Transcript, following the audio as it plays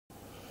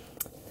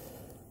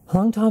A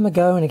long time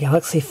ago in a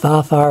galaxy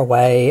far, far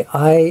away,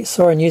 I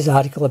saw a news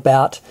article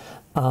about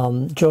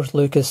George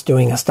Lucas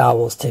doing a Star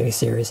Wars TV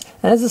series.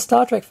 And as a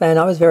Star Trek fan,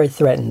 I was very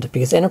threatened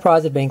because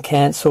Enterprise had been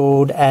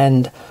cancelled.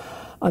 And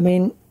I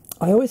mean,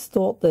 I always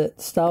thought that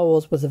Star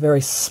Wars was a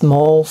very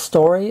small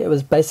story. It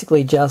was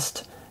basically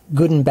just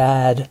good and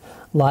bad,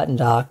 light and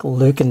dark,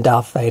 Luke and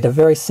Darth Vader.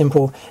 Very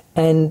simple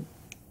and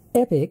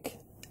epic.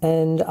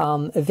 And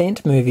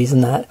event movies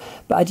and that,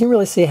 but I didn't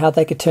really see how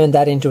they could turn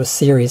that into a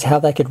series, how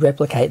they could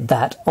replicate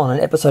that on an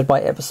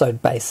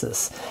episode-by-episode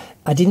basis.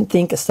 I didn't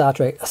think a Star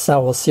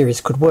Wars series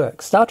could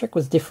work. Star Trek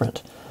was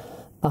different.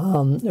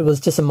 It was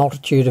just a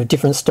multitude of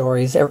different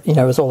stories. You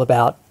know, it was all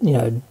about, you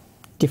know,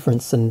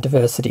 difference and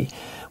diversity,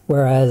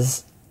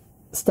 whereas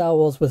Star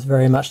Wars was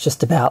very much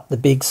just about the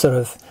big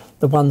the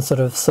one sort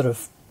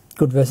of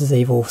good versus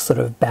evil sort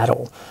of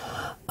battle.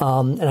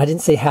 And I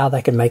didn't see how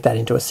they could make that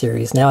into a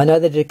series. Now, I know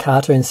they did a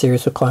cartoon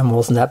series with Clone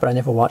Wars and that, but I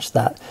never watched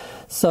that.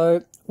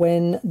 So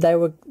when they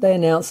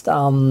announced,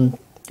 I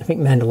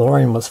think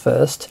Mandalorian was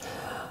first,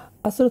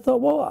 I sort of thought,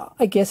 well,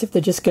 I guess if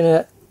they're just going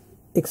to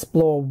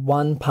explore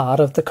one part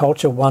of the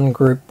culture, one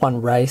group,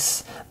 one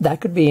race, that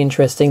could be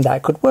interesting,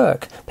 that could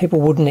work. People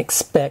wouldn't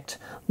expect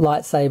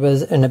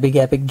lightsabers and a big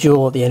epic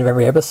duel at the end of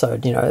every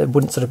episode. You know, it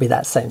wouldn't sort of be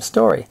that same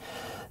story.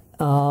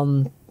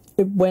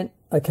 It went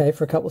okay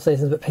for a couple of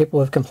seasons, but people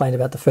have complained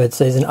about the third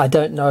season. I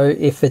don't know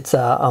if it's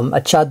a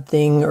chud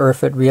thing or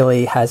if it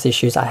really has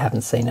issues. I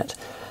haven't seen it.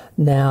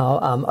 Now,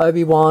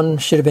 Obi-Wan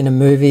should have been a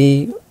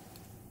movie.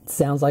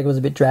 Sounds like it was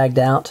a bit dragged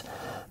out.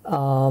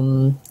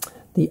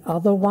 The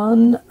other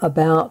one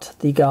about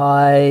the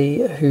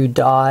guy who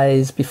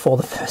dies before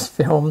the first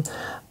film,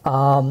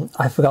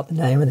 I forgot the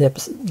name of the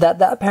episode.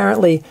 That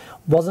apparently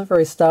wasn't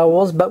very Star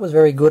Wars, but was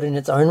very good in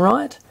its own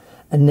right.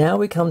 And now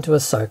we come to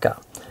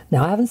Ahsoka.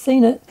 Now, I haven't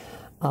seen it.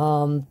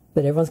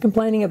 But everyone's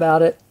complaining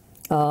about it,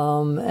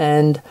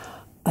 and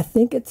I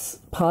think it's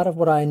part of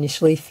what I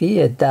initially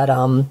feared, that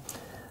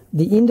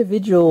the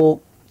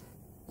individual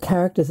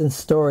characters and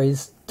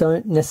stories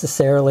don't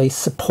necessarily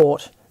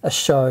support a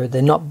show.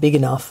 They're not big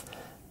enough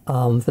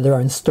for their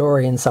own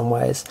story in some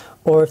ways,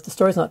 or if the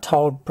story's not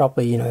told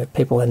properly, you know,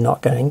 people are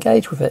not going to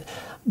engage with it.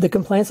 The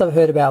complaints I've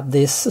heard about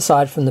this,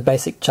 aside from the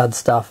basic chud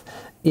stuff,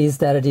 is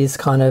that it is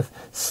kind of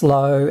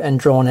slow and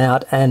drawn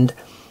out, and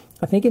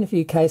I think in a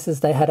few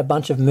cases they had a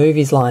bunch of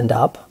movies lined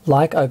up,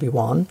 like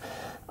Obi-Wan,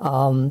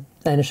 and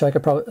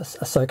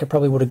Ahsoka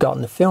probably would have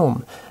gotten a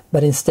film.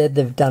 But instead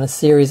they've done a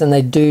series, and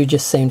they do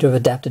just seem to have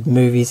adapted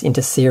movies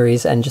into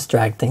series and just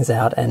dragged things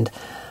out. And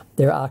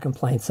there are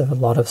complaints of a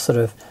lot of sort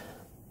of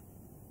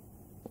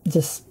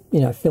just, you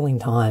know, filling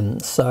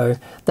time. So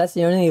that's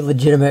the only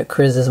legitimate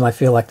criticism I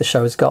feel like the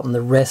show has gotten. The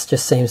rest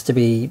just seems to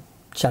be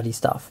chuddy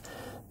stuff.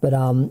 But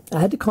I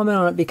had to comment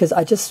on it because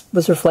I just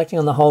was reflecting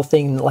on the whole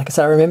thing. Like I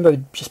said, I remember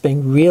just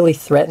being really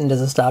threatened as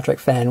a Star Trek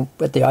fan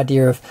with the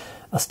idea of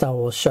a Star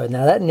Wars show.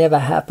 Now, that never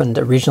happened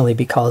originally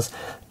because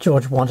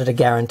George wanted a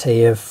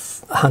guarantee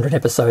of 100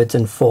 episodes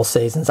and 4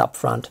 seasons up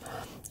front,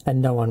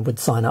 and no one would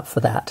sign up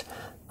for that.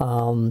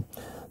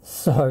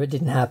 So it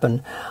didn't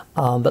happen.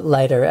 But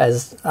later,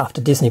 after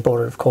Disney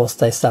bought it, of course,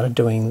 they started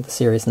doing the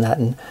series and that.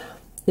 And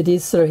it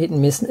is sort of hit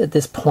and miss at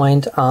this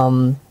point.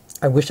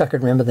 I wish I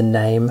could remember the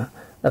name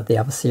of the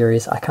other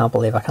series. I can't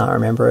believe I can't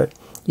remember it.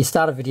 You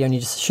start a video and you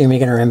just assume you're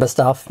going to remember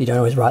stuff. You don't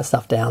always write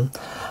stuff down.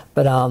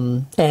 But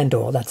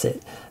Andor, that's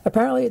it.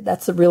 Apparently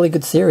that's a really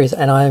good series,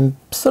 and I'm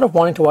sort of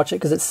wanting to watch it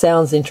because it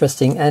sounds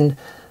interesting. And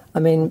I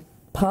mean,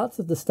 parts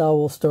of the Star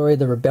Wars story,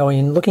 the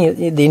rebellion, looking at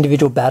the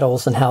individual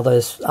battles and how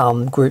those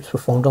groups were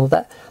formed, all of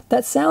that,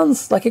 that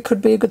sounds like it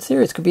could be a good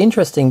series, could be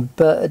interesting,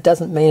 but it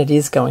doesn't mean it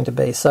is going to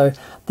be. So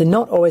they're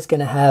not always going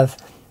to have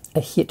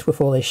a hit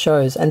with all these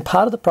shows. And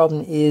part of the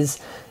problem is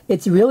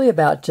it's really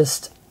about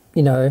just,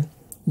 you know,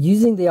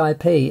 using the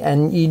IP,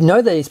 and you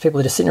know these people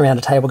are just sitting around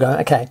a table going,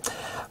 okay,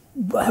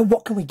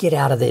 what can we get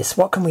out of this?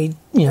 What can we,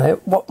 you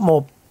know, what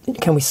more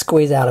can we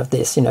squeeze out of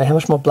this? You know, how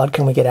much more blood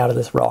can we get out of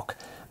this rock?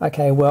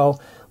 Okay,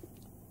 well,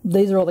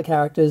 these are all the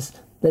characters.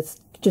 Let's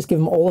just give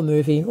them all a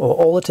movie or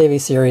all a TV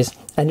series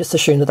and just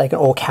assume that they can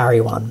all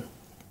carry one.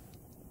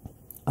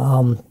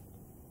 I'm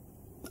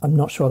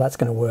not sure that's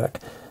going to work.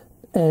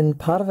 And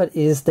part of it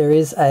is there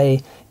is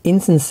a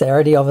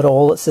insincerity of it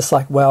all. It's just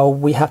like, well,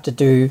 we have to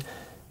do,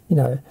 you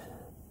know,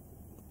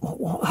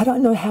 I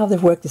don't know how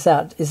they've worked this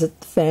out. Is it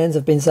fans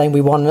have been saying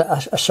we want a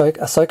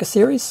Ahsoka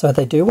series, so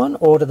they do one?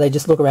 Or do they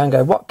just look around and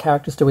go, what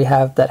characters do we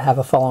have that have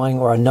a following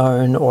or are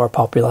known or are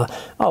popular?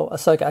 Oh,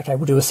 Ahsoka, okay,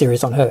 we'll do a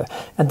series on her.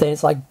 And then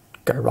it's like,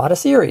 go write a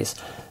series.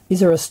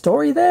 Is there a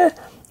story there?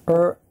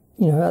 Or,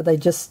 you know, are they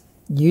just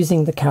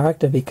using the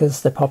character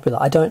because they're popular?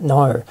 I don't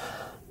know.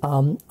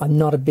 I'm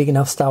not a big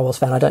enough Star Wars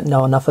fan. I don't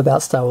know enough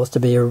about Star Wars to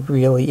be a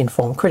really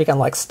informed critic,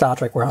 unlike Star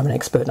Trek where I'm an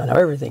expert and I know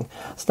everything.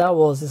 Star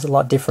Wars is a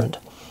lot different.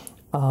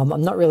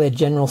 I'm not really a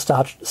general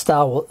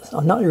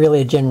I'm not really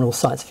a general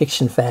science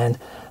fiction fan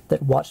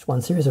that watched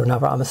one series or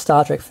another. I'm a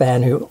Star Trek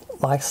fan who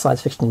likes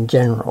science fiction in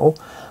general,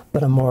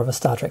 but I'm more of a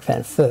Star Trek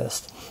fan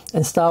first.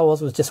 And Star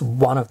Wars was just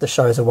one of the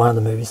shows or one of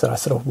the movies that I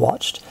sort of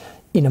watched.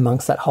 in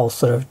amongst that whole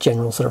sort of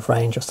general sort of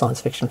range of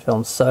science fiction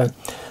films. So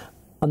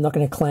I'm not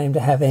going to claim to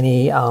have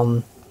any.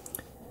 I'm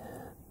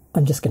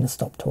just going to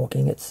stop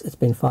talking. It's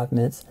been 5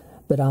 minutes.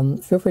 But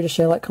feel free to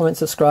share, like, comment,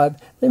 subscribe.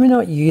 Let me know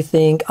what you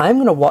think. I'm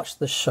going to watch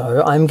the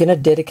show. I'm going to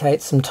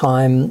dedicate some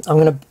time. I'm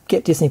going to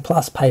get Disney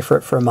Plus, pay for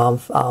it for a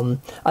month.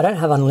 I don't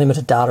have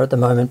unlimited data at the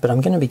moment, but I'm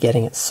going to be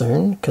getting it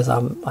soon because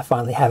I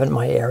finally have it in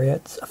my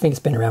area. I think it's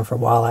been around for a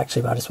while,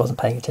 actually, but I just wasn't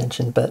paying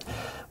attention. But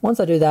once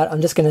I do that,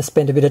 I'm just going to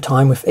spend a bit of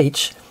time with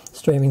each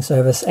streaming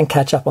service and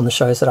catch up on the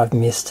shows that I've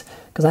missed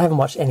because I haven't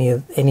watched any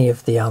of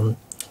the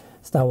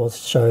Star Wars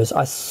shows.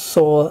 I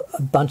saw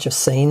a bunch of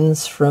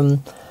scenes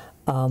from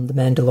The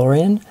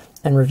Mandalorian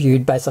and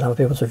reviewed based on other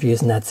people's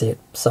reviews, and that's it.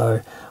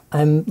 So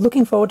I'm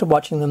looking forward to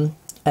watching them,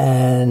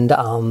 and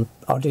I'll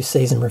do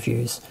season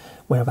reviews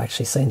when I've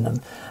actually seen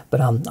them.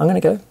 But I'm going to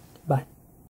go.